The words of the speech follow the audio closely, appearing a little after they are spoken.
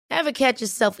Ever catch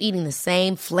yourself eating the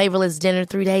same flavorless dinner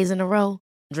 3 days in a row?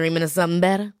 Dreaming of something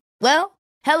better? Well,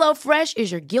 HelloFresh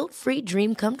is your guilt-free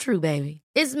dream come true, baby.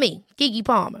 It's me, Keke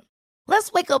Palmer.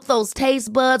 Let's wake up those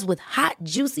taste buds with hot,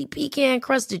 juicy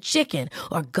pecan-crusted chicken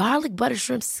or garlic butter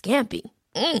shrimp scampi.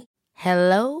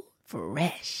 Hello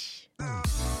Fresh.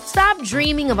 Stop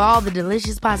dreaming of all the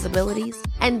delicious possibilities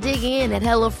and dig in at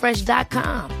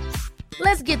HelloFresh.com.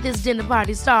 Let's get this dinner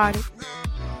party started.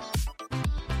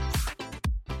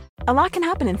 A lot can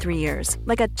happen in 3 years,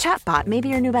 like a chatbot may be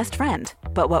your new best friend.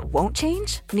 But what won't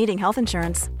change? Needing health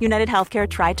insurance. United Healthcare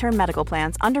Tri-Term Medical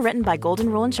Plans, underwritten by Golden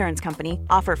Rule Insurance Company,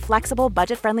 offer flexible,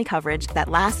 budget-friendly coverage that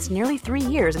lasts nearly 3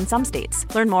 years in some states.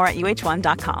 Learn more at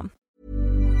uh1.com.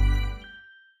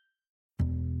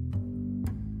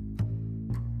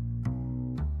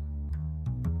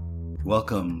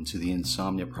 Welcome to the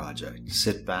Insomnia Project.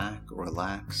 Sit back,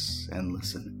 relax, and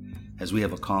listen as we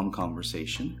have a calm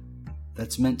conversation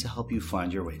that's meant to help you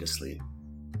find your way to sleep.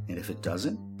 And if it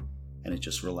doesn't, and it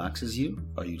just relaxes you,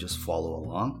 or you just follow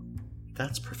along,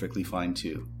 that's perfectly fine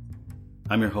too.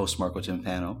 I'm your host, Marco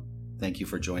Timpano. Thank you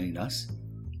for joining us.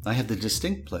 I have the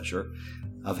distinct pleasure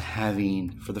of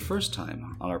having, for the first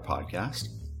time on our podcast,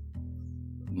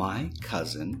 my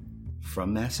cousin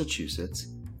from Massachusetts,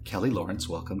 Kelly Lawrence.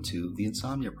 Welcome to the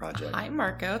Insomnia Project. Hi,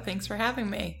 Marco. Thanks for having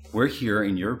me. We're here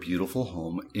in your beautiful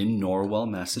home in Norwell,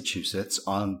 Massachusetts,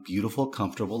 on beautiful,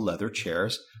 comfortable leather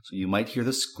chairs. So you might hear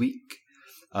the squeak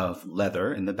of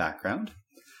leather in the background,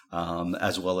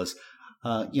 as well as,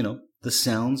 the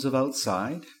sounds of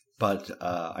outside. But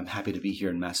I'm happy to be here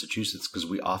in Massachusetts because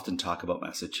we often talk about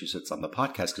Massachusetts on the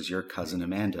podcast because your cousin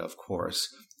Amanda, of course,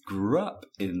 grew up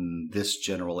in this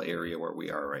general area where we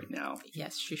are right now.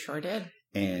 Yes, she sure did.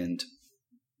 And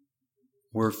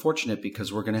we're fortunate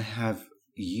because we're going to have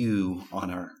you on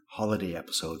our holiday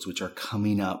episodes, which are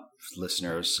coming up,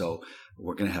 listeners. So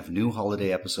we're going to have new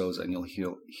holiday episodes, and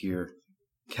you'll hear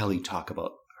Kelly talk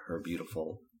about her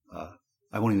beautiful,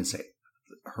 I won't even say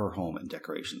her home and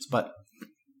decorations, but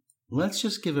let's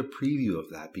just give a preview of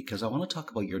that because I want to talk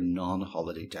about your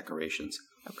non-holiday decorations.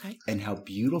 Okay. And how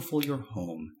beautiful your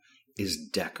home is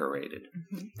decorated.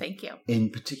 Mm-hmm. Thank you. In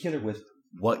particular with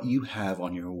what you have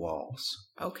on your walls.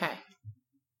 Okay.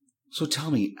 So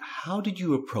tell me, how did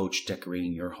you approach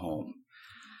decorating your home?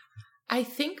 I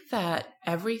think that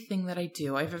everything that I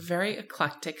do, I have a very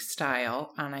eclectic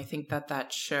style, and I think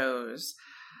that shows.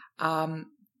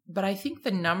 But I think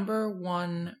the number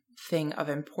one thing of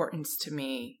importance to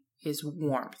me is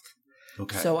warmth.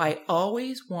 Okay. So I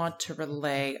always want to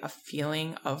relay a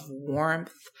feeling of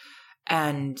warmth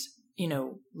and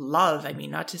love. I mean,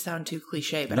 not to sound too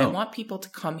cliche, but no. I want people to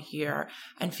come here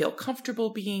and feel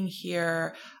comfortable being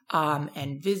here,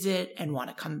 and visit and want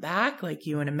to come back like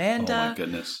you and Amanda. Oh my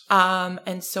goodness.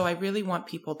 And so I really want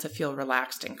people to feel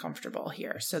relaxed and comfortable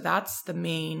here. So that's the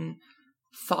main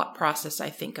thought process I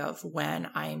think of when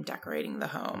I'm decorating the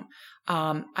home.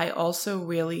 I also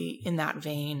really, in that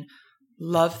vein,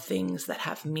 love things that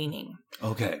have meaning.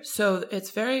 Okay. So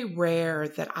it's very rare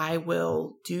that I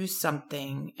will do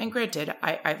something, and granted,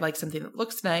 I like something that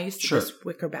looks nice. Sure. This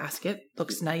wicker basket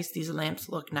looks nice. These lamps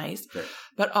look nice. Sure.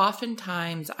 But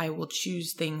oftentimes I will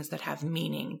choose things that have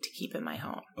meaning to keep in my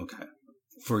home. Okay.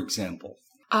 For example?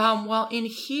 Well, in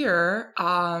here,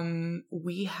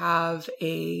 we have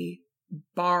a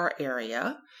bar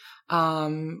area,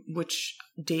 which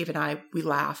Dave and I, we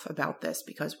laugh about this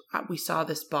because we saw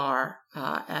this bar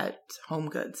at Home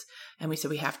Goods and we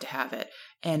said we have to have it.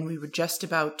 And we were just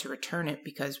about to return it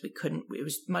because we couldn't, it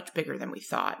was much bigger than we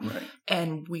thought. Right.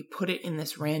 And we put it in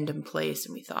this random place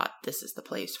and we thought this is the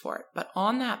place for it. But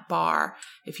on that bar,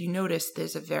 if you notice,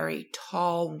 there's a very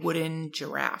tall wooden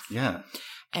giraffe. Yeah.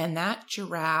 And that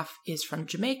giraffe is from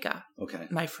Jamaica. Okay.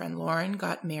 My friend Lauren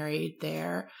got married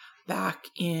there back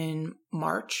in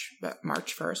March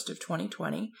 1st of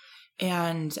 2020.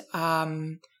 And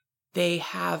they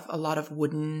have a lot of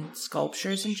wooden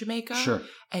sculptures in Jamaica. Sure.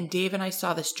 And Dave and I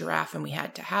saw this giraffe and we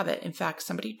had to have it. In fact,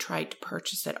 somebody tried to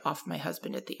purchase it off my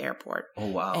husband at the airport. Oh,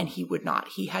 wow. And he would not.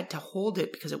 He had to hold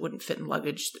it because it wouldn't fit in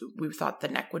luggage. We thought the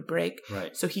neck would break.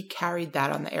 Right. So he carried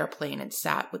that on the airplane and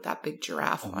sat with that big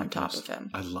giraffe on top of him.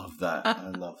 I love that.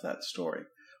 I love that story.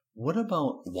 What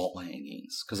about wall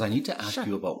hangings? Because I need to ask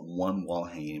you about one wall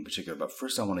hanging in particular. But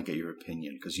first, I want to get your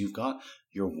opinion because you've got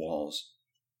your walls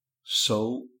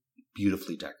so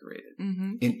beautifully decorated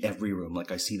in every room.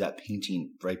 Like I see that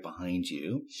painting right behind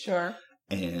you. Sure.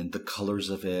 And the colors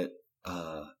of it,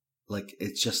 like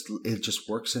it just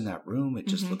works in that room. It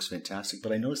just looks fantastic.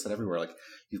 But I noticed that everywhere, like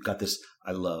you've got this,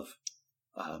 I love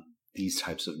these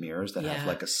types of mirrors that have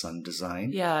like a sun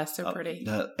design. Yeah, so pretty.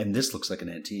 And this looks like an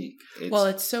antique.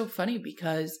 It's so funny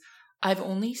because I've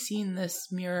only seen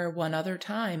this mirror one other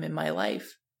time in my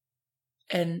life.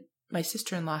 And my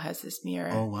sister-in-law has this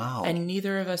mirror. Oh, wow. And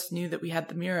neither of us knew that we had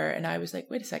the mirror. And I was like,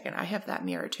 wait a second, I have that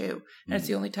mirror too. And it's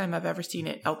the only time I've ever seen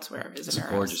it elsewhere. It's a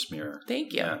gorgeous mirror.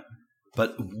 Thank you. Yeah.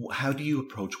 But how do you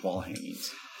approach wall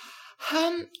hangings?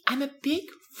 I'm a big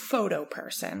photo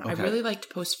person. Okay. I really like to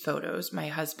post photos. My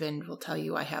husband will tell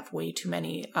you I have way too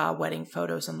many wedding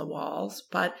photos on the walls,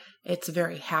 but it's a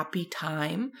very happy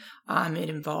time. It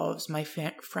involves my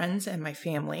friends and my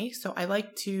family. So I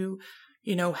like to,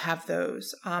 have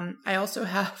those. I also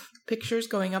have pictures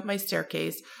going up my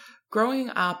staircase. Growing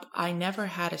up, I never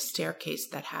had a staircase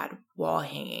that had wall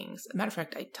hangings. As a matter of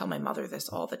fact, I tell my mother this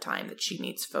all the time, that she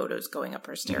needs photos going up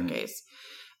her staircase.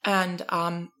 And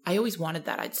I always wanted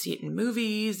that. I'd see it in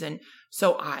movies. And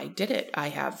so I did it. I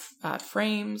have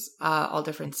frames, all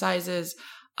different sizes,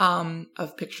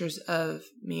 of pictures of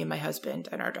me and my husband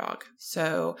and our dog.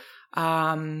 So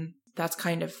that's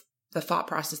kind of the thought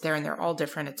process there. And they're all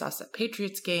different. It's us at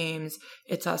Patriots games.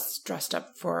 It's us dressed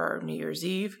up for New Year's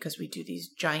Eve because we do these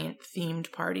giant themed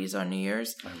parties on New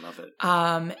Year's. I love it.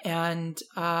 And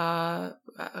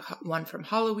one from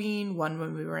Halloween, one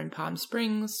when we were in Palm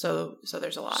Springs. So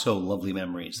there's a lot. So lovely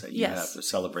memories that you have,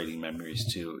 celebrating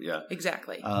memories too. Yeah,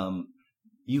 exactly.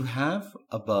 You have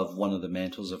above one of the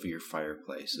mantles of your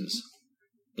fireplaces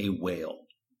a whale.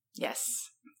 Yes.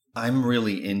 I'm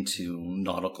really into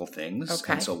nautical things.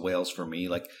 Okay. And so whales for me,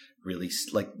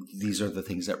 these are the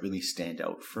things that really stand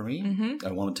out for me. Mm-hmm.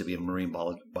 I wanted to be a marine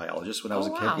biologist when I was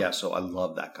a kid. Yeah, so I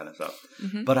love that kind of stuff.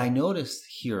 Mm-hmm. But I noticed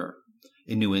here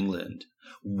in New England,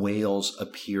 whales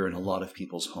appear in a lot of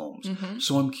people's homes. Mm-hmm.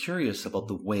 So I'm curious about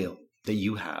the whale that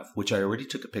you have, which I already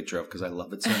took a picture of because I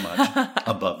love it so much,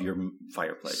 above your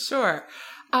fireplace. Sure.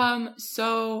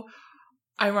 So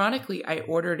ironically, I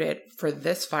ordered it for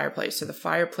this fireplace. So the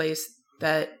fireplace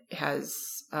that has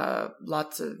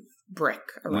lots of brick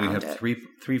around it. We have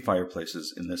three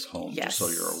fireplaces in this home, yes. Just so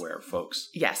you're aware, folks.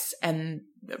 Yes. And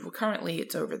currently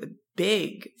it's over the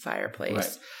big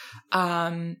fireplace.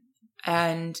 Right.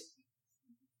 And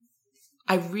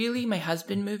my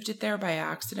husband moved it there by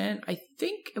accident. I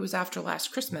think it was after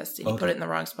last Christmas and he put it in the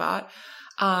wrong spot.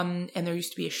 And there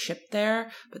used to be a ship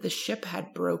there, but the ship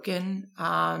had broken.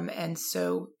 And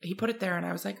so he put it there and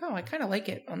I was like, oh, I kind of like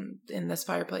it in this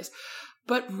fireplace.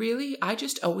 But really, I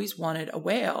just always wanted a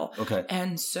whale. Okay.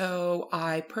 And so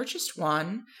I purchased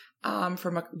one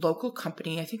from a local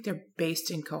company. I think they're based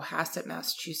in Cohasset,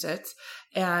 Massachusetts.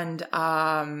 And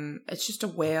it's just a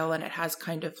whale and it has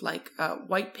kind of like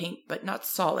white paint, but not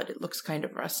solid. It looks kind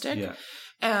of rustic. Yeah.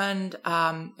 And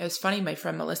it was funny. My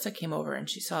friend Melissa came over and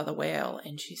she saw the whale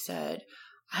and she said,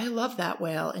 I love that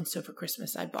whale. And so for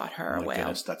Christmas, I bought her a whale.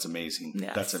 Goodness, that's amazing.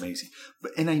 Yes. That's amazing.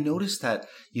 And I noticed that,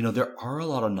 there are a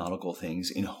lot of nautical things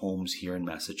in homes here in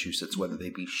Massachusetts, whether they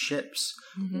be ships,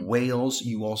 whales.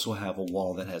 You also have a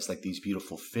wall that has like these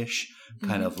beautiful fish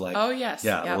kind of like. Oh, yes.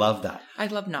 Yeah, I love that. I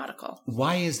love nautical.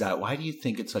 Why is that? Why do you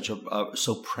think it's such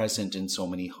so present in so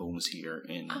many homes here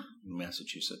in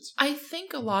Massachusetts? I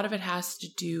think a lot of it has to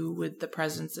do with the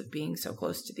presence of being so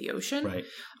close to the ocean. Right.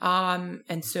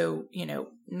 And so,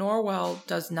 Norwell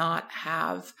does not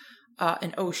have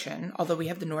an ocean, although we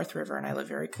have the North River and I live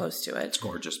very close to it. It's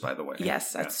gorgeous, by the way.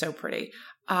 Yes, that's so pretty.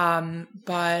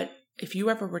 But if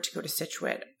you ever were to go to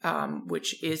Scituate,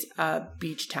 which is a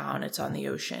beach town, it's on the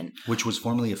ocean. Which was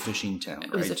formerly a fishing town,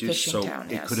 right? It was a fishing town,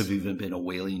 yes. It could have even been a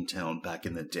whaling town back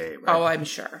in the day, right? Oh, I'm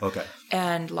sure. Okay.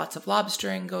 And lots of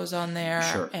lobstering goes on there.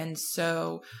 Sure. And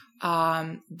so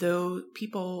though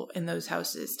people in those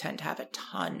houses tend to have a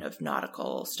ton of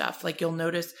nautical stuff. Like you'll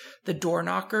notice the door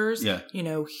knockers. Yeah.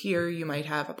 Here you might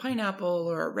have a pineapple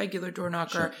or a regular door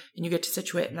knocker, sure. And you get to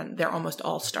Scituate and they're almost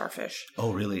all starfish.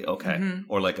 Oh, really? Okay.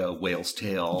 Mm-hmm. Or like a whale's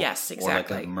tail. Yes,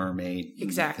 exactly. Or like a mermaid.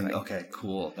 Exactly. Thing. Okay,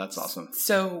 cool. That's awesome.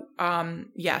 So,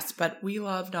 yes, but we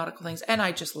love nautical things and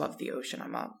I just love the ocean.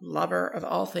 I'm a lover of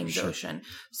all things ocean.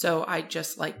 So I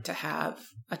just like to have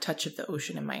a touch of the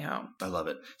ocean in my home. I love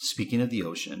it. Speaking of the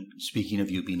ocean, speaking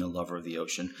of you being a lover of the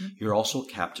ocean, you're also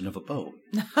captain of a boat.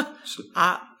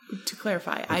 To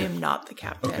clarify, I am not the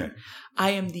captain. Okay.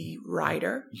 I am the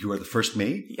rider. You are the first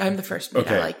mate? I'm the first mate.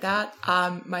 Okay. I like that.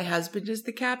 My husband is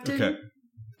the captain. Okay.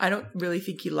 I don't really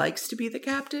think he likes to be the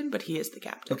captain, but he is the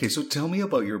captain. Okay, so tell me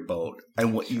about your boat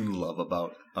and what you love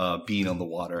about being on the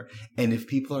water. And if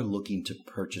people are looking to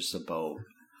purchase a boat,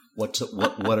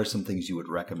 What are some things you would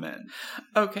recommend?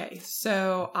 Okay,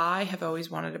 so I have always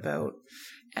wanted a boat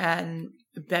and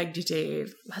begged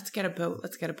Dave, let's get a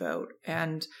boat.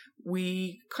 And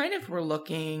we kind of were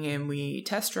looking and we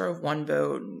test drove one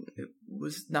boat. And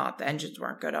the engines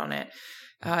weren't good on it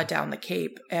down the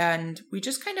Cape. And we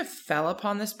just kind of fell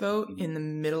upon this boat in the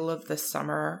middle of the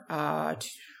summer.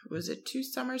 Was it 2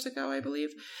 summers ago, I believe?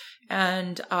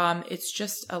 And it's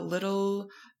just a little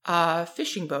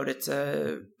fishing boat. It's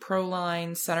a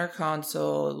Proline center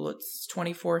console. It's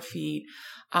 24 feet.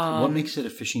 What makes it a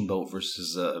fishing boat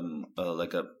versus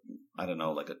like a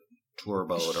tour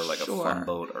boat or like a fun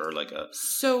boat or like a...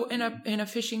 So in a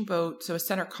fishing boat, so a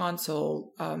center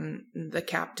console, the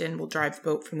captain will drive the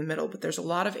boat from the middle, but there's a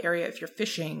lot of area if you're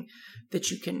fishing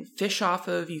that you can fish off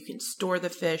of. You can store the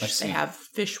fish. They have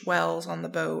fish wells on the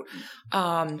boat.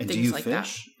 And things do you like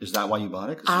fish? That. Is that why you bought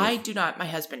it? I do not. My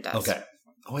husband does. Okay.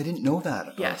 Oh, I didn't know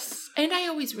that. Yes. And I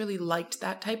always really liked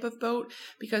that type of boat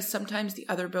because sometimes the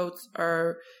other boats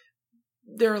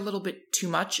they're a little bit too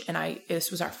much. And this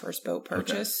was our first boat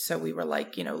purchase. Okay. So we were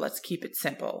like, let's keep it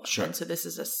simple. Sure. And so this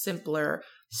is a simpler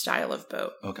style of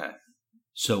boat. Okay.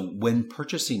 So when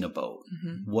purchasing a boat,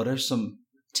 what are some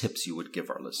tips you would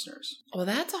give our listeners? Well,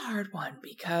 that's a hard one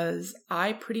because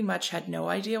I pretty much had no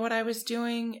idea what I was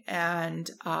doing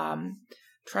and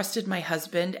trusted my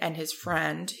husband and his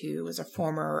friend, who was a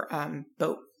former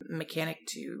boat mechanic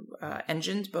to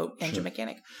engine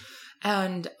mechanic.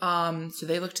 And so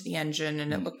they looked at the engine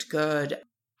and it looked good.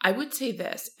 I would say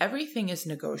this, everything is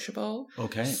negotiable.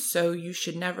 Okay. So you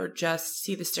should never just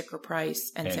see the sticker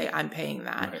price and say, I'm paying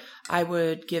that. Right. I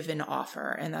would give an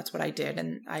offer, and that's what I did.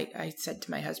 And I said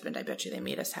to my husband, I bet you they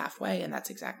meet us halfway, and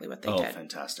that's exactly what they did. Oh,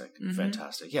 fantastic.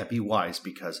 Fantastic. Yeah, be wise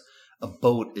because a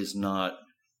boat is not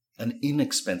an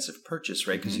inexpensive purchase,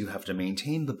 right? Because you have to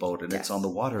maintain the boat and it's on the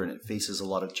water and it faces a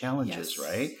lot of challenges,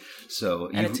 right? So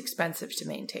it's expensive to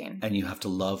maintain. And you have to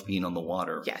love being on the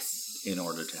water. Yes. In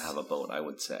order to have a boat, I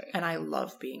would say. And I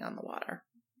love being on the water.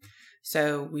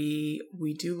 So we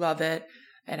do love it.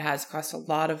 It has cost a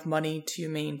lot of money to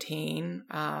maintain.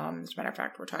 As a matter of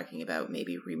fact, we're talking about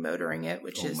maybe remotoring it,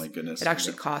 which my goodness, it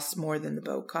actually costs more than the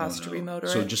boat costs to remotor it.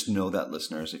 So just know that,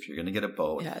 listeners, if you're going to get a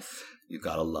boat, you've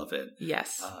got to love it.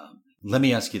 Yes. Let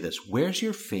me ask you this. Where's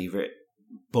your favorite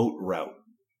boat route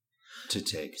to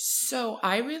take? So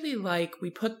I really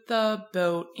we put the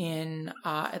boat in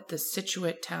at the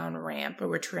Scituate Town ramp where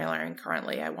we're trailering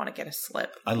currently. I want to get a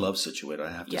slip. I love Scituate,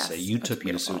 I have to say. You took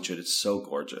me to Scituate. It's so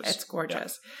gorgeous. It's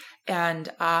gorgeous. Yeah.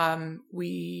 And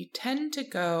we tend to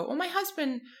go, my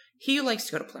husband, he likes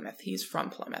to go to Plymouth. He's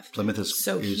from Plymouth. Plymouth is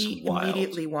So is he wild.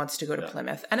 Immediately wants to go to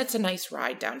Plymouth. And it's a nice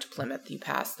ride down to Plymouth. You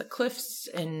pass the cliffs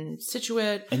in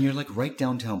Scituate. And you're like right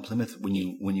downtown Plymouth when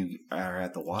you are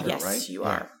at the water, right? Yes, you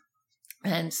are.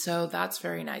 And so that's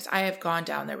very nice. I have gone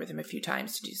down there with him a few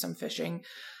times to do some fishing.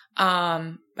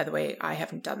 By the way, I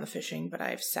haven't done the fishing, but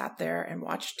I've sat there and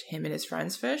watched him and his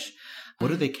friends fish. What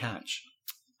do they catch?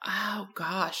 Oh,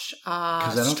 gosh.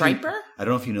 Striper? I don't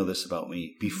know if you know this about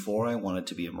me. Before I wanted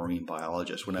to be a marine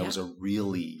biologist, when I was a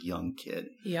really young kid,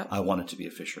 I wanted to be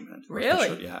a fisherman.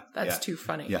 Really? That's too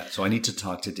funny. Yeah, so I need to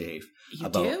talk to Dave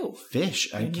about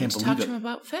fish. I can't believe it. Talk to him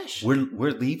about fish.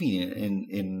 We're leaving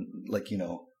in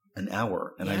an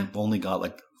hour, and I've only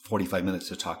got 45 minutes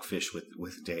to talk fish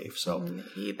with Dave. So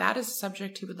that is a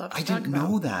subject he would love to talk about. I didn't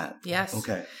know that. Yes.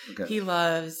 Okay. He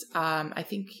loves, I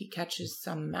think he catches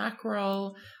some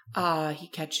mackerel. He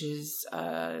catches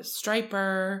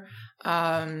striper.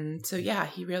 So yeah,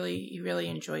 he really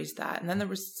enjoys that. And then there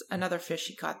was another fish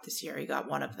he caught this year. He got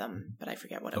one of them, but I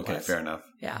forget what it was. Okay, fair enough.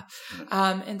 Yeah.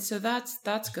 And so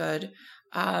that's good.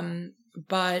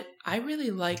 But I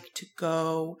really like to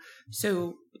go.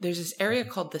 So there's this area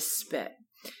called the Spit,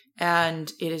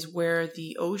 and it is where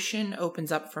the ocean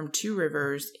opens up from two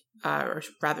rivers, or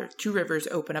rather, two rivers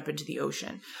open up into the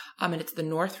ocean. And it's the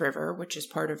North River, which is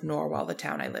part of Norwell, the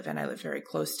town I live in. I live very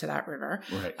close to that river.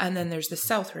 Right. And then there's the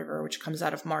South River, which comes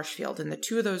out of Marshfield. And the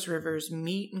two of those rivers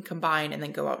meet and combine and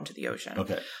then go out into the ocean.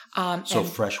 Okay. So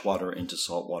fresh water into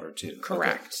salt water too.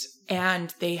 Correct. Okay.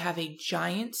 And they have a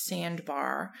giant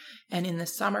sandbar. And in the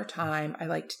summertime, I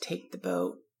like to take the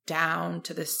boat down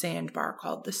to the sandbar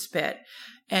called the Spit.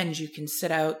 And you can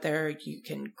sit out there, you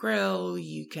can grill,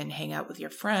 you can hang out with your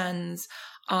friends.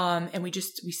 And we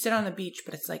sit on the beach,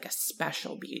 but it's like a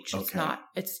special beach. Okay. It's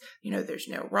not, there's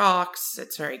no rocks.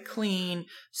 It's very clean.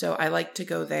 So I like to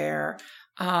go there.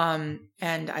 And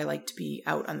I like to be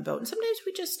out on the boat. And sometimes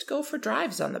we just go for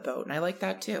drives on the boat. And I like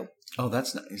that too. Oh,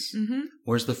 that's nice. Mm-hmm.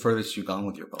 Where's the furthest you've gone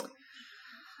with your boat?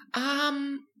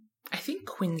 I think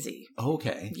Quincy.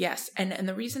 Okay. Yes. And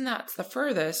the reason that's the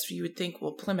furthest, you would think,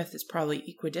 well, Plymouth is probably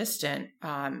equidistant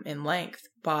in length,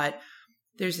 but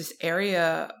there's this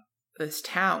area, this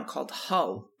town called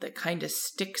Hull that kind of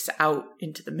sticks out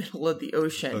into the middle of the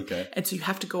ocean. Okay. And so you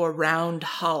have to go around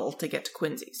Hull to get to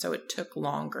Quincy. So it took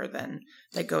longer than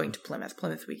going to Plymouth.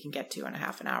 Plymouth we can get to in a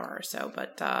half an hour or so,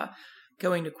 but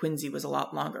going to Quincy was a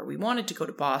lot longer. We wanted to go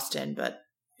to Boston, but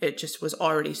it just was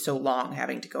already so long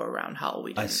having to go around Hull.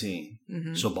 I see.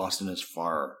 Mm-hmm. So Boston is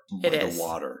far by the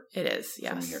water. It is,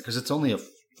 yes. From here. Because it's only a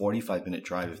 45-minute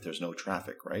drive if there's no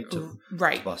traffic, right? To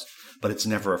Boston. But it's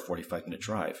never a 45-minute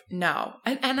drive. No.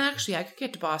 And actually, I could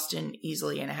get to Boston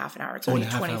easily in a half an hour. It's only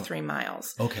 23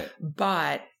 miles. Okay.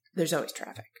 But there's always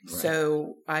traffic. Right.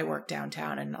 So I work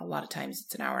downtown, and a lot of times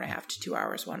it's an hour and a half to 2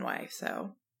 hours one way.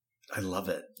 So I love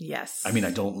it. Yes. I mean,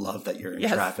 I don't love that you're in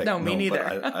traffic. No, me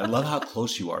neither. But I love how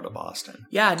close you are to Boston.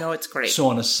 Yeah, no, it's great. So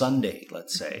on a Sunday,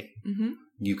 let's say,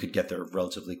 you could get there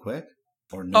relatively quick?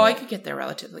 Or no? Oh, I could get there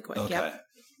relatively quick, okay. Yep.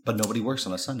 But nobody works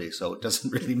on a Sunday, so it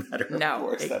doesn't really matter.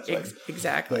 No,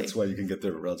 exactly. That's why you can get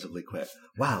there relatively quick.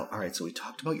 Wow. All right, so we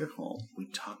talked about your home. We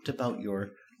talked about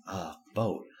your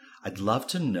boat. I'd love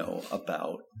to know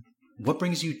about what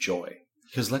brings you joy.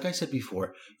 Because like I said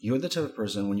before, you're the type of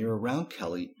person, when you're around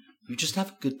Kelly, you just have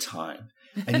a good time.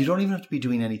 And you don't even have to be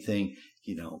doing anything,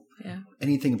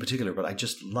 anything in particular. But I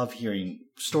just love hearing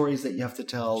stories that you have to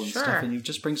tell and stuff. And you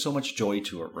just bring so much joy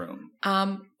to a room.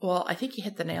 Well, I think you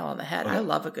hit the nail on the head. Right. I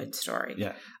love a good story.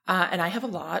 Yeah. And I have a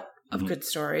lot of good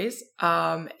stories.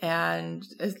 And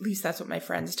at least that's what my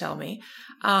friends tell me.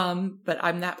 But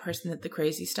I'm that person that the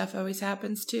crazy stuff always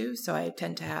happens to. So I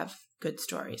tend to have good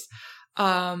stories.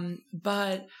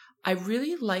 But I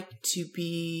really like to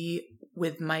be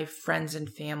with my friends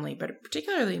and family, but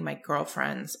particularly my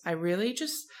girlfriends. I really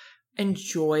just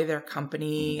enjoy their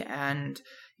company and,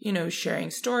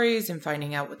 sharing stories and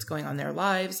finding out what's going on in their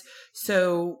lives.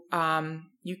 So,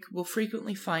 you will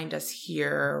frequently find us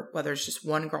here, whether it's just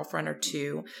one girlfriend or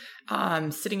two,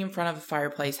 sitting in front of a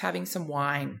fireplace, having some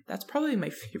wine. That's probably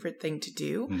my favorite thing to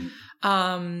do.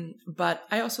 But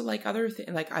I also like other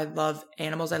things. Like I love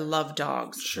animals. I love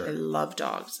dogs. Sure. I love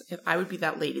dogs. If I would be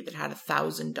that lady that had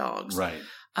 1,000 dogs. Right.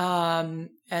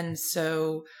 And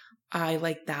so I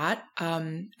like that.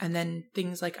 And then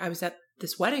things like I was at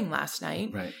this wedding last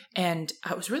night, right, and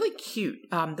it was really cute.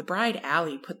 The bride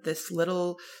Allie put this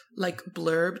little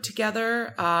blurb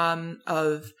together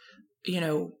of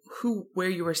where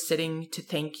you were sitting to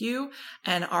thank you,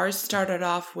 and ours started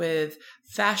off with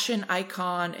fashion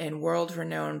icon and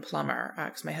world-renowned plumber,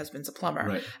 because my husband's a plumber,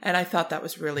 right. And I thought that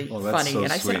was really funny. So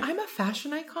and I sweet. said, I'm a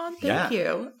fashion icon? Thank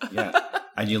you. Yeah.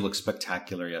 And you look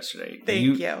spectacular yesterday.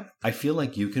 Thank you. I feel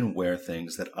like you can wear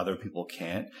things that other people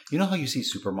can't. You know how you see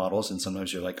supermodels and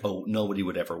sometimes you're like, oh, nobody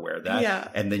would ever wear that. Yeah.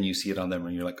 And then you see it on them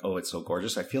and you're like, oh, it's so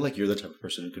gorgeous. I feel like you're the type of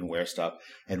person who can wear stuff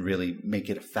and really make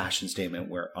it a fashion statement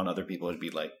where on other people it'd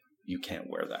be like, you can't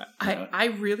wear that. I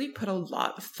really put a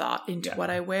lot of thought into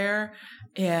what I wear.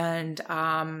 And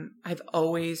I've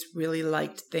always really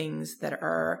liked things that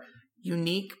are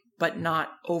unique, but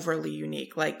not overly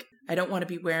unique. Like, I don't want to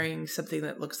be wearing something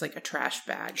that looks like a trash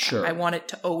bag. Sure. I want it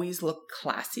to always look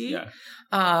classy. Yeah.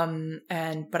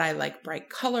 But I like bright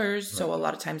colors. So a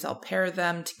lot of times I'll pair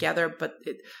them together, but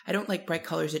I don't like bright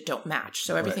colors that don't match.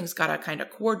 So everything's got to kind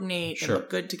of coordinate and look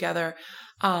good together.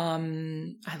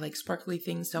 I like sparkly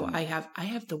things. So I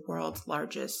have the world's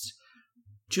largest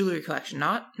jewelry collection,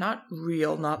 not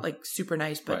real, not like super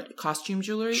nice, but costume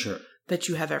jewelry. Sure. That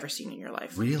you have ever seen in your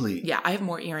life. Really? Yeah, I have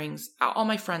more earrings. All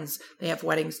my friends, they have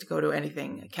weddings to go to,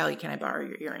 anything. Kelly, can I borrow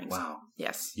your earrings? Wow.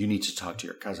 Yes. You need to talk to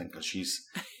your cousin because she's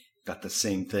got the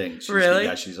same thing. Really?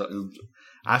 Yeah,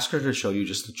 ask her to show you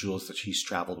just the jewels that she's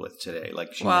traveled with today.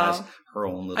 Like she has her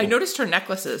own little... I noticed her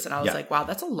necklaces and I was like, wow,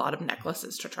 that's a lot of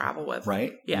necklaces to travel with.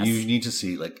 Right? Yes. You need to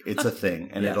see, like, it's a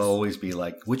thing. And it'll always be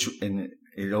like,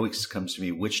 it always comes to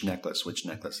me, which necklace?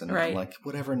 And I'm like,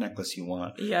 whatever necklace you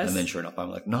want. Yes. And then sure enough, I'm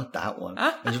like, not that one.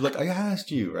 And she's like, I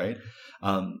asked you, right?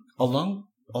 Along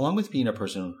with being a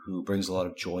person who brings a lot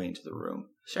of joy into the room.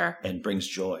 Sure. And brings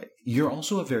joy, you're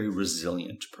also a very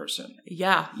resilient person.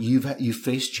 Yeah. You've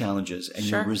faced challenges and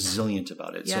you're resilient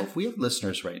about it. Yeah. So if we have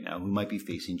listeners right now who might be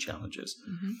facing challenges,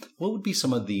 what would be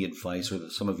some of the advice or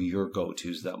some of your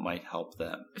go-tos that might help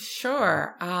them?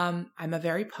 Sure. I'm a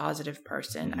very positive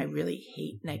person. I really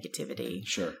hate negativity.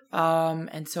 Sure.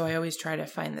 And so I always try to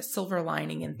find the silver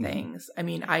lining in things. I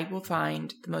mean, I will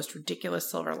find the most ridiculous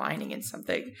silver lining in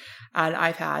something. And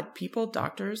I've had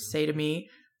doctors say to me,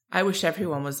 I wish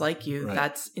everyone was like you. Right.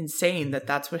 That's insane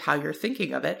that's how you're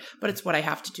thinking of it, but it's what I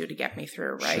have to do to get me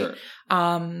through. Right. Sure.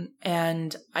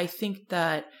 And I think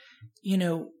that,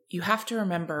 you have to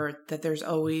remember that there's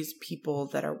always people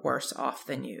that are worse off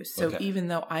than you. So even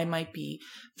though I might be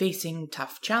facing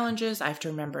tough challenges, I have to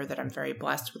remember that I'm very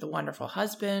blessed with a wonderful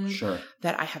husband,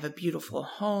 that I have a beautiful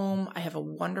home, I have a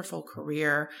wonderful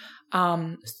career,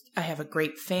 I have a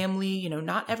great family.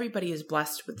 Not everybody is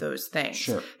blessed with those things.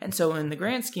 And so in the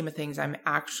grand scheme of things, I'm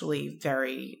actually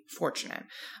very fortunate.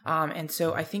 And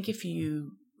so I think if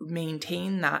you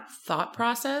maintain that thought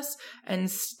process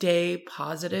and stay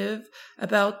positive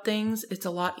about things, it's a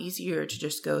lot easier to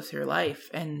just go through life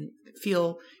and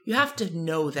feel. You have to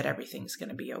know that everything's going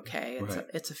to be okay.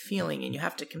 It's a feeling, and you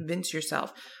have to convince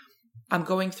yourself, I'm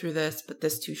going through this, but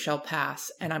this too shall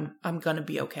pass, and I'm going to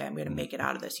be okay. I'm going to make it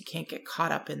out of this. You can't get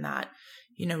caught up in that,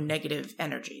 negative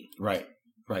energy. Right.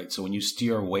 So when you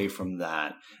steer away from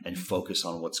that and focus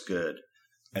on what's good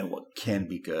and what can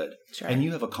be good. And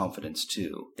you have a confidence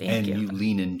too. Thank you. You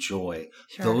lean in joy.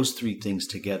 Those three things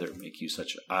together make you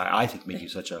such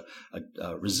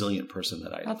a resilient person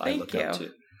that I look up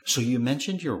to. So you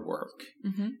mentioned your work,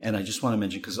 and I just want to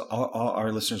mention, because all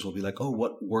our listeners will be like, oh,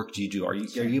 what work do you do? Are you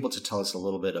able to tell us a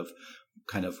little bit of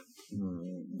kind of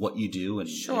what you do? And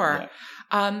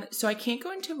so I can't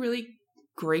go into really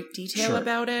great detail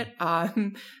about it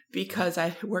because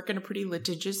I work in a pretty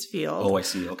litigious field. Oh, I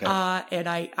see. Okay. And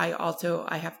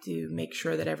I have to make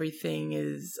sure that everything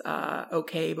is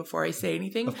okay before I say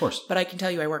anything. Of course. But I can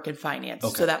tell you I work in finance,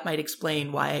 so that might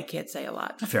explain why I can't say a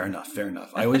lot. Fair enough.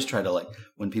 I always try to,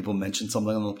 when people mention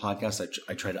something on the podcast,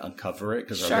 I try to uncover it,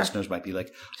 because our listeners might be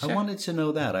like, I wanted to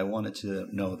know that. I wanted to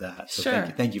know that. So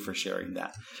thank you for sharing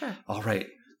that. Sure. All right.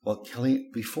 Well, Kelly,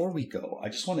 before we go, I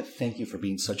just want to thank you for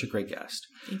being such a great guest.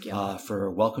 Thank you.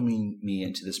 For welcoming me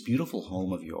into this beautiful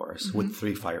home of yours with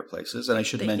 3 fireplaces. And I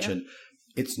should mention,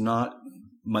 it's not,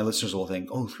 my listeners will think,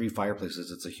 oh, 3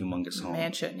 fireplaces, it's a humongous home.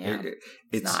 Mansion, yeah.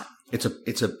 It's not.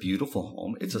 It's a beautiful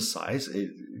home. It's a size.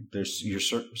 You're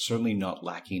certainly not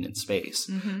lacking in space.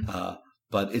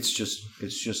 But it's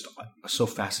just so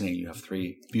fascinating. You have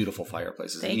 3 beautiful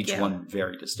fireplaces, each one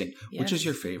very distinct. Yes. Which is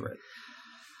your favorite?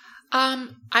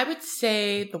 I would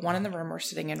say the one in the room we're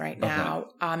sitting in right now,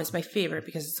 is my favorite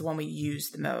because it's the one we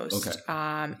use the most. Okay.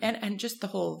 And just the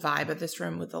whole vibe of this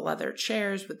room with the leather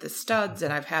chairs, with the studs,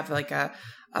 and I've have like a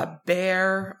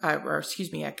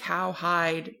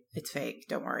cowhide. It's fake.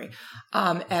 Don't worry.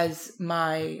 As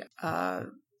my,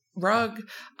 rug.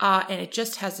 And it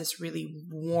just has this really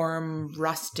warm,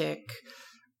 rustic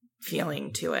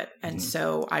feeling to it. And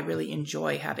so I really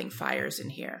enjoy having fires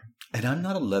in here. And I'm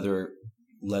not a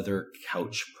leather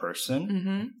couch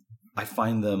person. I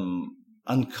find them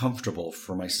uncomfortable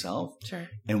for myself. Sure.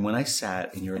 And when I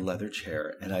sat in your leather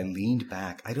chair and I leaned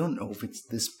back, I don't know if it's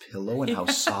this pillow and how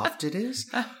soft it is.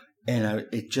 And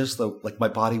it just, like, my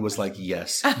body was like,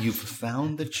 yes, you've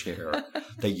found the chair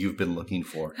that you've been looking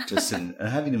for to sit in. And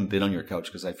I haven't even been on your couch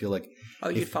because I feel like,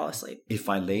 you'd fall asleep. If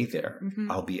I lay there,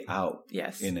 I'll be out.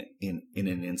 Yes. In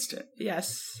an instant.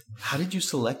 Yes. How did you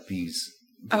select these?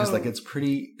 Because it's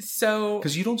pretty. So.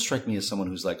 Because you don't strike me as someone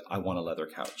who's like, I want a leather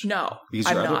couch. No, because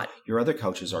I'm not. Your other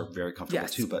couches are very comfortable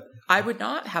too, but. I would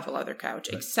not have a leather couch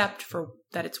except for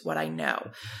that it's what I know.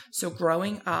 So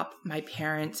growing up, my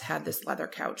parents had this leather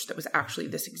couch that was actually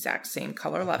this exact same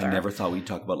color leather. I never thought we'd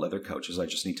talk about leather couches. I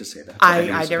just need to say that.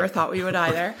 I never thought we would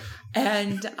either.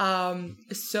 And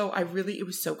so it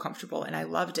was so comfortable and I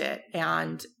loved it.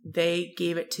 And they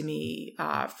gave it to me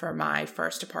for my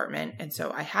first apartment. And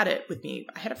so I had it with me.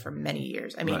 I had it for many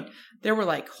years. I mean, there were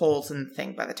like holes in the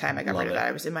thing by the time I got rid of that.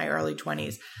 I was in my early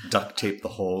 20s. Duct tape the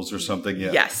holes or something.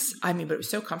 Yeah. Yes. I mean, but it was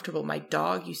so comfortable. My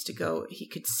dog used to go, he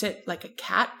could sit like a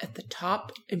cat at the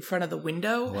top in front of the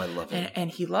window. Oh, I love it. And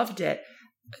he loved it.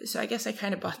 So I guess I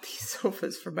kind of bought these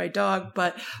sofas for my dog.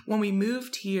 But when we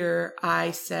moved here, I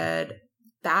said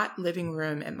that living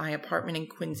room at my apartment in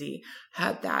Quincy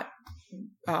had that,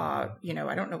 I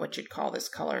don't know what you'd call this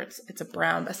color. It's a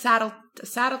brown, a saddle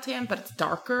tan, but it's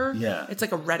darker. Yeah. It's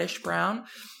like a reddish brown.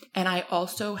 And I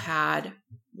also had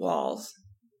walls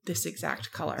this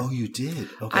exact color. Oh, you did?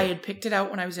 Okay. I had picked it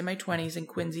out when I was in my 20s in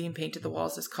Quincy and painted the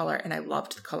walls this color, and I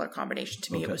loved the color combination.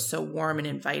 To me, it was so warm and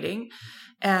inviting.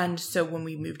 And so when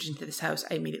we moved into this house,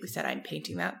 I immediately said, I'm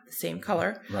painting that the same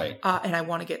color. Right. And I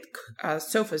want to get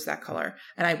sofas that color.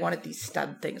 And I wanted these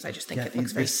stud things. I just think it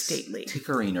looks very stately.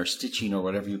 Tickering or stitching or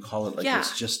whatever you call it.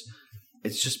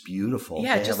 It's just beautiful.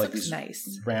 Yeah, they it just have looks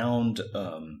nice. Round,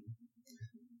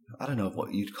 I don't know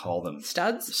what you'd call them.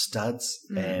 Studs,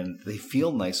 and they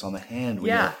feel nice on the hand.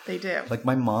 They do. Like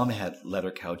my mom had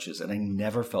leather couches, and I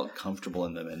never felt comfortable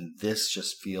in them, and this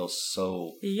just feels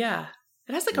so. Yeah,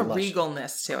 it has like a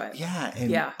regalness to it. Yeah,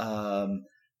 and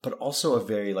but also a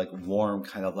very like warm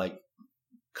kind of like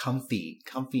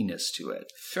comfiness to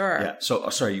it. Sure. Yeah. So,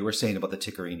 sorry, you were saying about the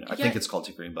tickerine. I think it's called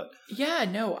tickerine, but yeah,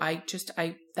 no,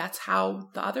 that's how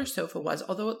the other sofa was,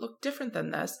 although it looked different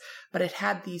than this, but it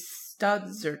had these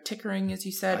studs or tickering, as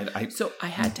you said. So I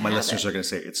had to my have listeners it. are going to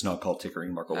say it's not called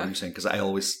tickering, Marco. What are you saying? Because I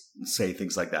always say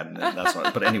things like that, and that's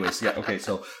not. But anyways, yeah. Okay.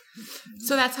 So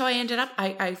that's how I ended up.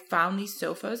 I found these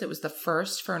sofas. It was the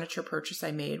first furniture purchase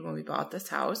I made when we bought this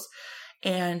house.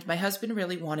 And my husband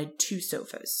really wanted 2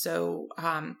 sofas. So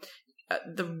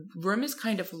the room is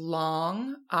kind of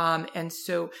long. And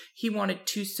so he wanted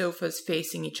 2 sofas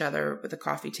facing each other with a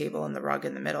coffee table and the rug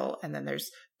in the middle. And then there's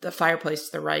the fireplace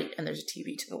to the right and there's a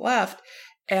TV to the left.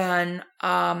 And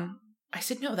I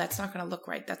said, no, that's not going to look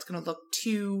right. That's going to look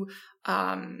too,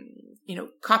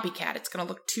 copycat. It's going to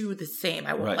look too the same.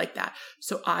 I won't like that.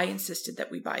 So I insisted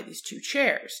that we buy these 2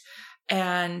 chairs.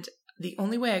 And the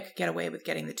only way I could get away with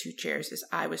getting the 2 chairs is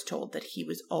I was told that he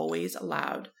was always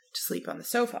allowed to sleep on the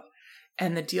sofa.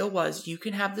 And the deal was, you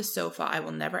can have the sofa. I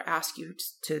will never ask you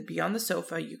to be on the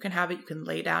sofa. You can have it. You can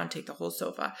lay down, take the whole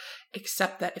sofa.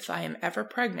 Except that if I am ever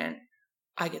pregnant,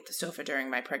 I get the sofa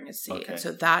during my pregnancy. Okay. And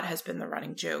so that has been the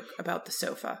running joke about the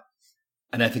sofa.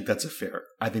 And I think that's a fair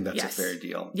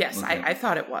deal. Yes, okay. I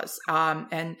thought it was.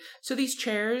 And so these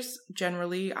chairs,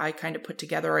 generally, I kind of put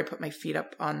together. I put my feet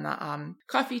up on the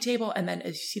coffee table. And then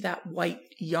as you see that white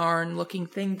yarn looking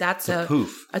thing, that's a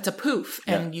poof. It's a poof.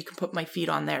 Yeah. And you can put my feet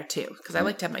on there too, because I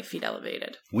like to have my feet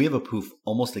elevated. We have a poof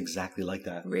almost exactly like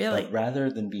that. Really? But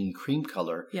rather than being cream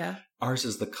color, ours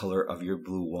is the color of your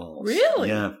blue walls. Really?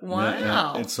 Yeah. Wow.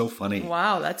 Yeah. It's so funny.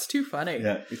 Wow, that's too funny.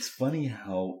 Yeah, it's funny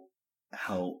how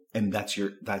and that's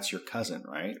your cousin,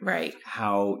 right? Right.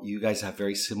 How you guys have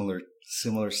very similar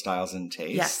styles and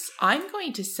tastes. Yes. I'm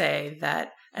going to say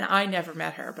that, and I never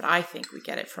met her, but I think we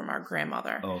get it from our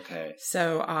grandmother. Okay.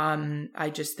 So I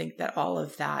just think that all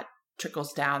of that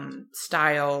trickles down,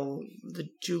 style, the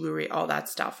jewelry, all that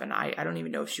stuff. And I don't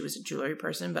even know if she was a jewelry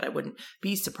person, but I wouldn't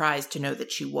be surprised to know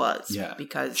that she was. Yeah.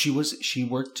 Because she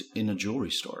worked in a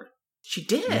jewelry store. She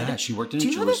did? Yeah, she worked in a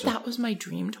jewelry store. Do you know that that was my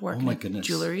dream, to work in a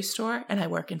jewelry store, and I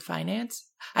work in finance?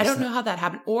 I don't know how that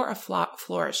happened. Or a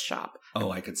florist shop.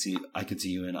 Oh, I could see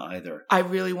you in either. I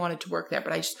really wanted to work there,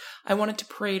 but I wanted to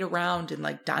parade around in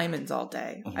like diamonds all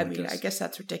day. I mean, I guess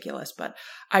that's ridiculous, but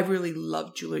I really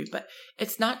love jewelry. But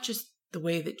it's not just the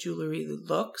way that jewelry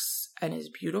looks and is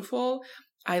beautiful.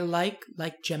 I like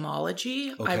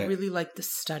gemology. Okay. I really like the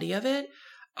study of it.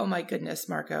 Oh my goodness,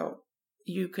 Marco.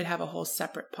 You could have a whole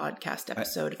separate podcast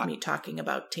episode of me talking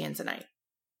about tanzanite.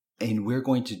 And we're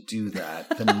going to do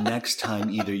that the next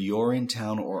time either you're in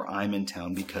town or I'm in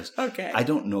town, because I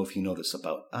don't know if you know this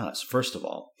about us. First of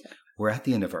all, we're at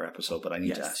the end of our episode, but I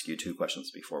need to ask you 2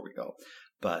 questions before we go.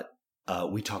 But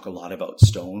we talk a lot about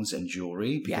stones and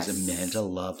jewelry because Amanda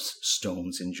loves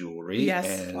stones and jewelry. Yes,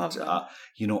 and love them.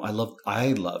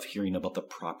 I love hearing about the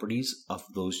properties of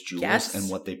those jewels and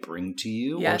what they bring to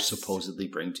you or supposedly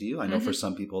bring to you. I know for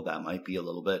some people that might be a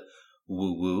little bit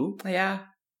woo-woo. Yeah.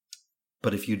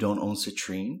 But if you don't own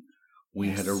citrine, we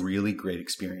had a really great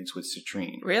experience with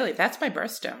citrine. Really? That's my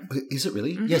birthstone. Is it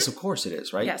really? Mm-hmm. Yes, of course it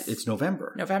is, right? Yes. It's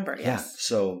November. Yes. Yeah.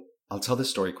 So I'll tell this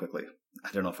story quickly.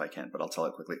 I don't know if I can, but I'll tell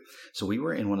it quickly. So we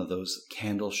were in one of those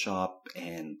candle shop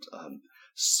and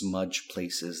smudge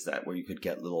places where you could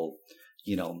get little,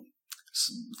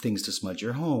 things to smudge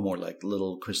your home, or like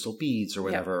little crystal beads or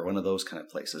whatever, one of those kind of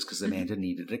places, because Amanda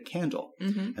needed a candle.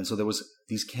 Mm-hmm. And so there was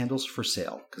these candles for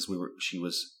sale because she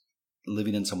was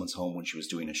living in someone's home when she was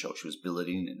doing a show. She was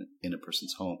billeting in a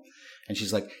person's home. And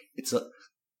she's like, it's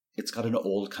got an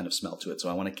old kind of smell to it. So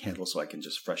I want a candle so I can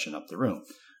just freshen up the room.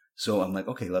 So I'm like,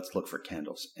 okay, let's look for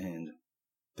candles. And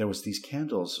there was these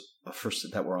candles first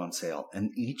that were on sale,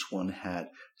 and each one had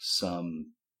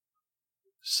some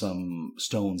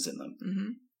stones in them. Mm-hmm.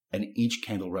 And each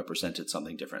candle represented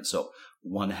something different. So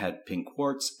one had pink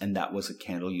quartz, and that was a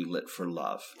candle you lit for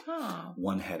love. Oh.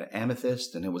 One had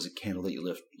amethyst, and it was a candle that you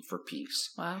lit for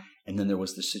peace. Wow. And then there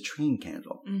was the citrine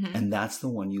candle, and that's the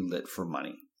one you lit for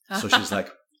money. So she's like,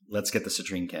 let's get the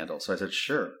citrine candle. So I said,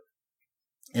 sure.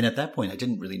 And at that point, I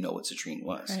didn't really know what citrine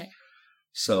was. Right.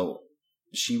 So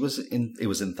it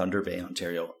was in Thunder Bay,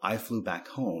 Ontario. I flew back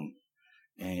home,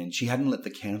 and she hadn't lit the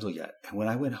candle yet. And when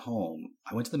I went home,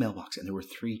 I went to the mailbox, and there were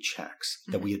 3 checks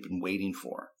that we had been waiting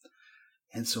for.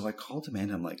 And so I called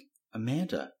Amanda. I'm like,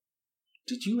 Amanda,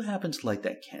 did you happen to light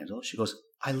that candle? She goes,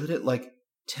 I lit it like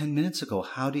 10 minutes ago.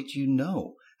 How did you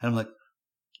know? And I'm like,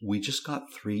 we just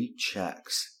got 3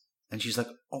 checks. And she's like,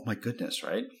 oh my goodness,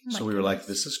 right? So we were like,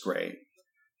 this is great.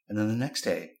 And then the next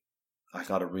day, I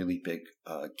got a really big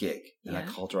gig. And I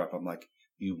called her up. I'm like,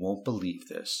 you won't believe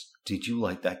this. Did you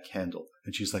light that candle?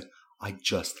 And she's like, I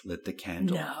just lit the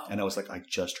candle. No. And I was like, I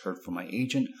just heard from my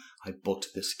agent. I booked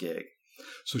this gig.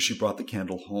 So she brought the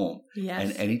candle home. Yes.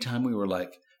 And anytime we were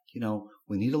like,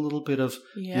 we need a little bit of,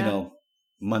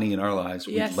 money in our lives,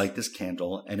 we'd light this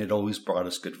candle, and it always brought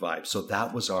us good vibes. So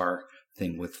that was our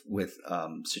thing with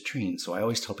citrine. So I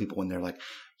always tell people when they're like,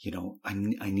 I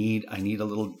need a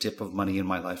little dip of money in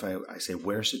my life. I say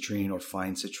wear citrine or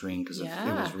find citrine because it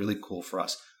was really cool for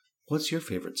us. What's your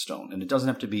favorite stone? And it doesn't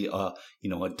have to be a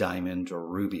diamond or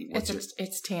ruby.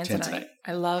 It's tanzanite.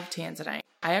 I love tanzanite.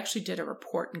 I actually did a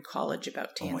report in college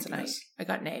about tanzanite. I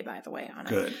got an A, by the way, on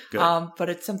it. Good. But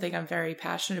it's something I'm very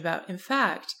passionate about. In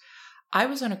fact, I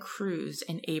was on a cruise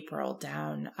in April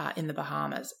down in the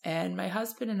Bahamas, and my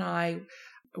husband and I,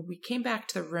 we came back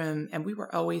to the room, and we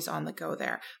were always on the go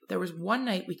there. There was one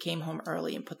night we came home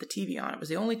early and put the TV on. It was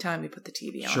the only time we put the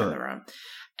TV on in the room.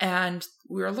 And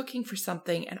we were looking for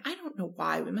something, and I don't know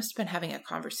why. We must have been having a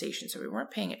conversation, so we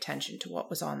weren't paying attention to what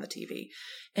was on the TV.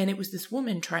 And it was this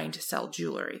woman trying to sell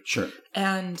jewelry. Sure.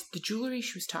 And the jewelry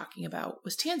she was talking about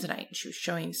was tanzanite, and she was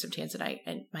showing some tanzanite.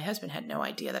 And my husband had no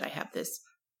idea that I have this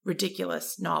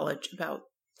ridiculous knowledge about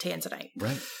tanzanite.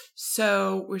 Right.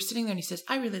 So we're sitting there, and he says,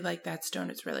 I really like that stone.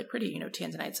 It's really pretty.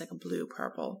 Tanzanite's like a blue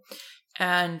purple.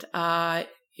 And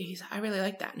he said, I really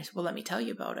like that. And I said, well, let me tell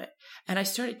you about it. And I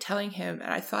started telling him,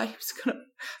 and I thought he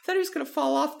was gonna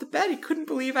fall off the bed. He couldn't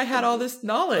believe I had all this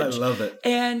knowledge. I love it.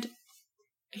 And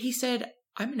he said,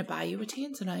 I'm going to buy you a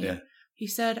tanzanite. Yeah. He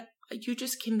said, you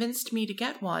just convinced me to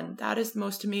get one. That is the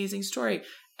most amazing story.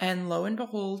 And lo and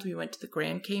behold, we went to the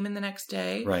Grand Cayman the next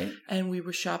day. Right. And we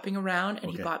were shopping around,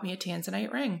 and he bought me a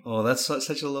tanzanite ring. Oh, that's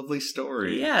such a lovely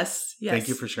story. Yes. Thank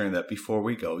you for sharing that. Before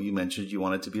we go, you mentioned you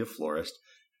wanted to be a florist.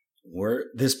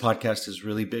 This podcast is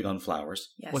really big on flowers.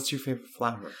 Yes. What's your favorite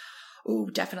flower? Oh,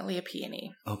 definitely a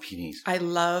peony. Oh, peonies. I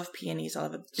love peonies. I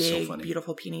love a big,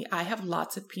 beautiful peony. I have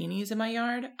lots of peonies in my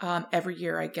yard. Every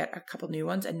year I get a couple new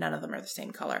ones, and none of them are the same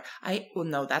color.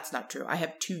 No, that's not true. I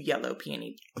have 2 yellow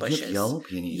peony bushes. You have yellow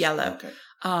peonies? Yellow. Okay.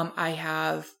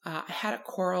 I had a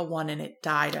coral one, and it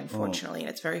died, unfortunately, and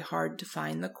it's very hard to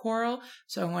find the coral,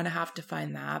 so I'm going to have to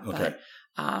find that. Okay. But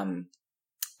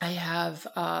I have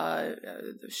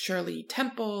Shirley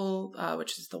Temple,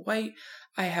 which is the white.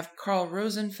 I have Carl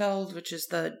Rosenfeld, which is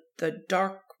the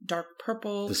dark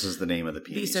purple. This is the name of the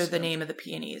peonies. These are the name of the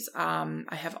peonies.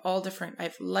 I have all different. I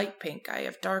have light pink. I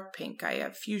have dark pink. I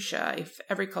have fuchsia. I have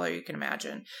every color you can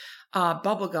imagine.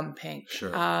 Bubblegum pink.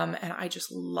 Sure. And I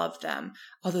just love them.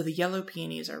 Although the yellow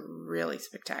peonies are really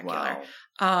spectacular.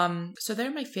 Wow. So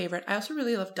they're my favorite. I also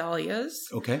really love dahlias.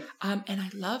 Okay. And I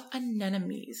love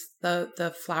anemones,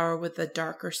 the flower with the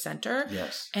darker center.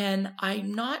 Yes. And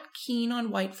I'm not keen on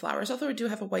white flowers, although I do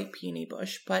have a white peony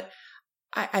bush, but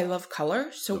I love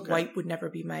color, so white would never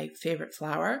be my favorite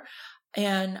flower.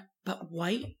 But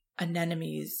white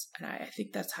anemones, and I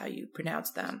think that's how you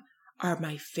pronounce them, are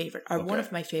my favorite, one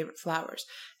of my favorite flowers.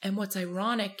 And what's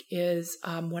ironic is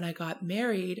when I got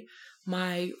married,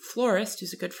 my florist,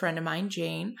 who's a good friend of mine,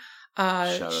 Jane.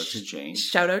 Shout out to Jane.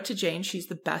 Shout out to Jane. She's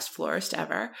the best florist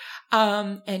ever.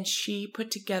 And she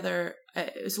put together,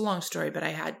 it was a long story, but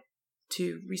I had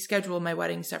to reschedule my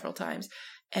wedding several times.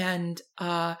 And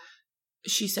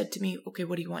she said to me, okay,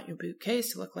 what do you want your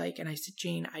bouquets to look like? And I said,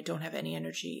 Jane, I don't have any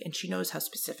energy. And she knows how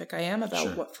specific I am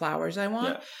about what flowers I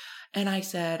want. Yeah. And I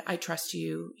said, I trust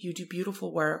you. You do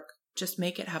beautiful work. Just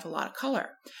make it have a lot of color.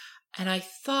 And I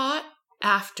thought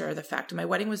after the fact, my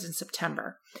wedding was in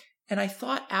September. And I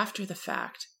thought after the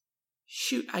fact,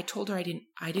 shoot, I told her I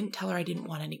didn't tell her I didn't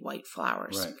want any white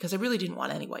flowers because I really didn't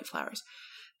want any white flowers.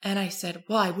 And I said,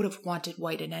 well, I would have wanted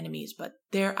white anemones, but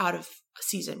they're out of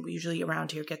season. We usually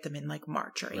around here get them in like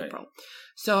March or April.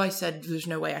 So I said, there's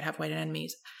no way I'd have white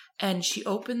anemones. And she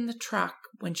opened the truck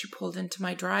when she pulled into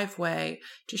my driveway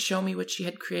to show me what she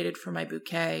had created for my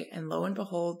bouquet. And lo and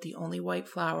behold, the only white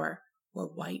flower were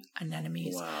white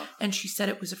anemones. Wow. And she said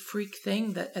it was a freak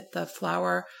thing that at the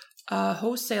flower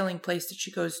wholesaling place that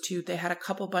she goes to, they had a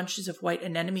couple bunches of white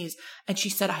anemones. And she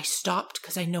said, I stopped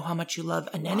because I know how much you love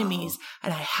anemones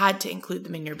and I had to include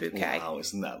them in your bouquet. Wow,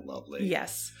 isn't that lovely?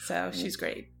 Yes. So she's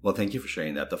great. Well, thank you for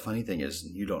sharing that. The funny thing is,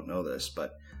 you don't know this,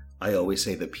 but I always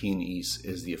say the peonies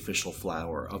is the official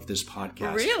flower of this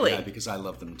podcast. Really? Yeah, because I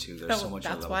love them too. There's so much I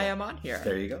love. That's why I'm on here.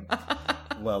 There you go.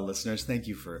 Well, listeners, thank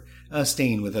you for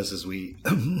staying with us as we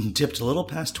dipped a little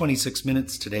past 26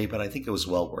 minutes today, but I think it was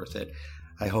well worth it.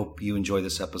 I hope you enjoy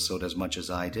this episode as much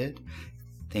as I did.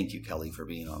 Thank you, Kelly, for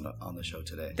being on the show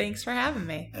today. Thanks for having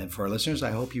me. And for our listeners, I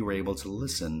hope you were able to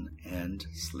listen and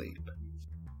sleep.